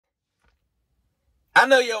I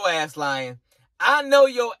know your ass lying. I know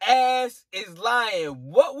your ass is lying.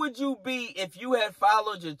 What would you be if you had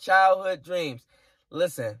followed your childhood dreams?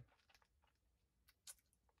 Listen,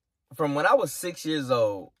 from when I was 6 years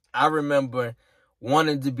old, I remember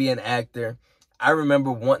wanting to be an actor. I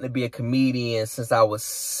remember wanting to be a comedian since I was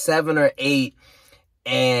 7 or 8.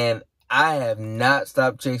 And I have not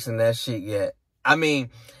stopped chasing that shit yet. I mean,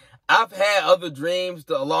 I've had other dreams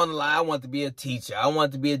along the line. I want to be a teacher. I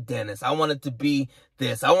want to be a dentist. I wanted to be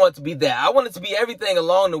this. I want to be that. I wanted to be everything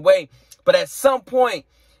along the way. But at some point,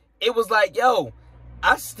 it was like, yo,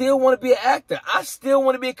 I still want to be an actor. I still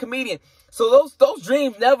want to be a comedian. So those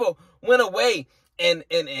dreams never went away. And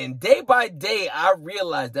day by day, I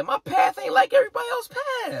realized that my path ain't like everybody else's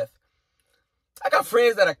path. I got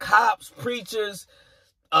friends that are cops, preachers,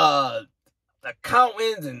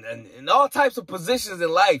 accountants, and all types of positions in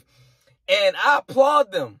life. And I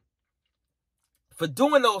applaud them for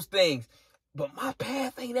doing those things. But my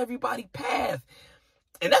path ain't everybody's path.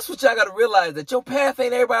 And that's what y'all got to realize, that your path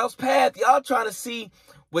ain't everybody else's path. Y'all trying to see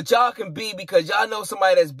what y'all can be because y'all know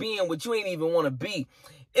somebody that's being what you ain't even want to be.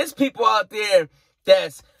 It's people out there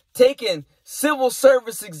that's taking civil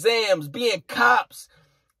service exams, being cops,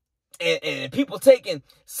 and people taking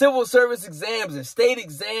civil service exams and state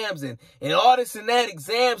exams and all this and that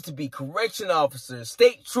exams to be correction officers,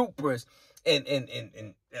 state troopers,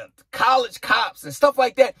 and college cops and stuff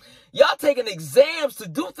like that. Y'all taking exams to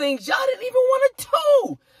do things y'all didn't even want to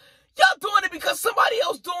do. Y'all doing it because somebody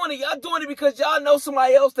else doing it. Y'all doing it because y'all know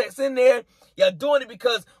somebody else that's in there. Y'all doing it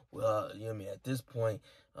because, well, you know what I mean, at this point,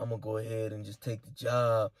 I'm going to go ahead and just take the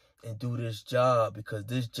job and do this job because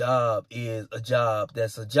this job is a job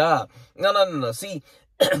that's a job. No. See,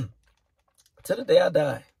 to the day I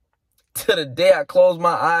die, to the day I close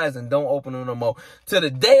my eyes and don't open them no more, to the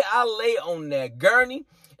day I lay on that gurney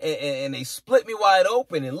and they split me wide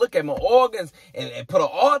open and look at my organs and put an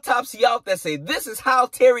autopsy out that say, this is how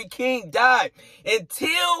Terry King died.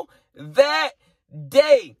 Until that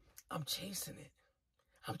day, I'm chasing it.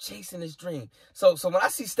 I'm chasing this dream. So when I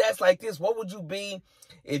see stats like this, what would you be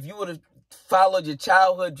if you would have followed your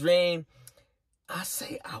childhood dream? I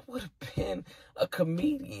say I would have been a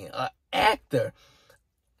comedian, an actor.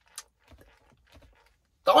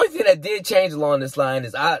 The only thing that did change along this line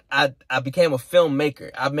is I became a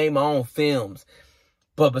filmmaker. I made my own films.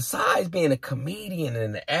 But besides being a comedian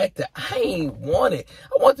and an actor, I ain't want it.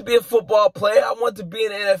 I want to be a football player. I want to be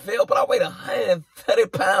in the NFL, but I weighed 130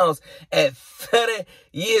 pounds at 30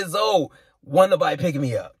 years old. Wasn't nobody picking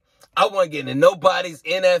me up. I wasn't getting in nobody's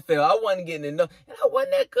NFL. I wasn't getting in and I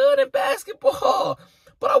wasn't that good in basketball.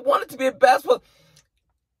 But I wanted to be a basketball.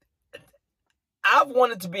 I've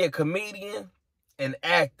wanted to be a comedian, an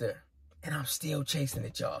actor, and I'm still chasing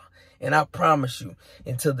it, y'all. And I promise you,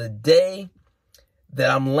 until the day that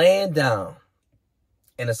I'm laying down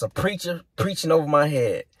and it's a preacher preaching over my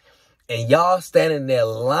head and y'all standing there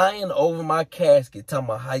lying over my casket talking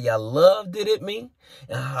about how y'all loved it at me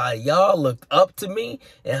and how y'all looked up to me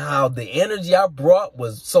and how the energy I brought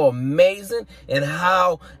was so amazing and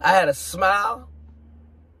how I had a smile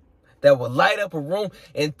that would light up a room,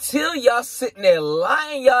 until y'all sitting there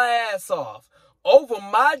lying your ass off over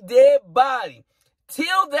my dead body,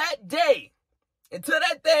 till that day, until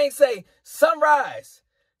that thing say sunrise,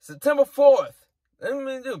 September 4th,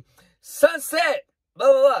 sunset,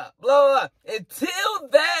 blah, blah, blah, blah, blah. Until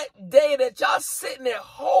that day that y'all sitting there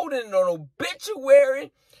holding an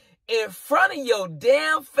obituary in front of your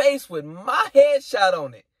damn face with my headshot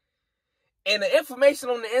on it and the information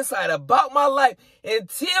on the inside about my life,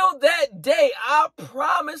 until that day, I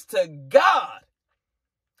promise to God,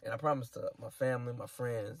 and I promise to my family, my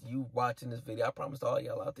friends, you watching this video, I promise to all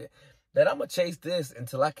y'all out there, that I'm going to chase this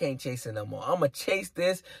until I can't chase it no more. I'm going to chase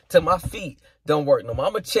this till my feet don't work no more.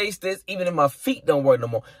 I'm going to chase this even if my feet don't work no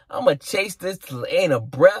more. I'm going to chase this till there ain't a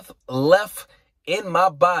breath left in my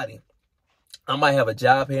body. I might have a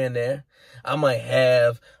job here and there. I might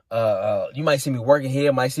have, you might see me working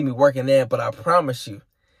here, might see me working there, but I promise you,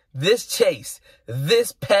 this chase,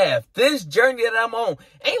 this path, this journey that I'm on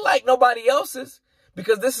ain't like nobody else's,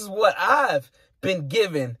 because this is what I've been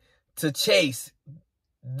given to chase.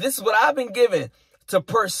 This is what I've been given to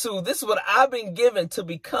pursue. This is what I've been given to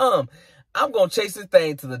become. I'm going to chase this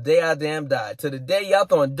thing to the day I damn die. To the day y'all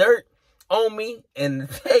throwing dirt on me and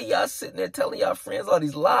the day y'all sitting there telling y'all friends all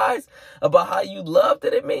these lies about how you loved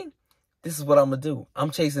it at me. This is what I'm going to do.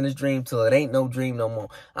 I'm chasing this dream till it ain't no dream no more.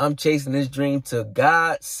 I'm chasing this dream till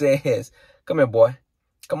God says, come here, boy.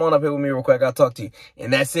 Come on up here with me real quick. I'll talk to you.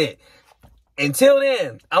 And that's it. Until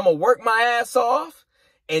then, I'm going to work my ass off.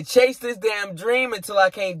 and chase this damn dream until I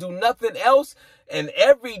can't do nothing else. And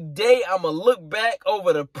every day I'm going to look back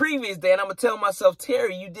over the previous day and I'm going to tell myself,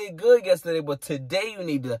 Terry, you did good yesterday, but today you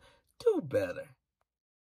need to do better.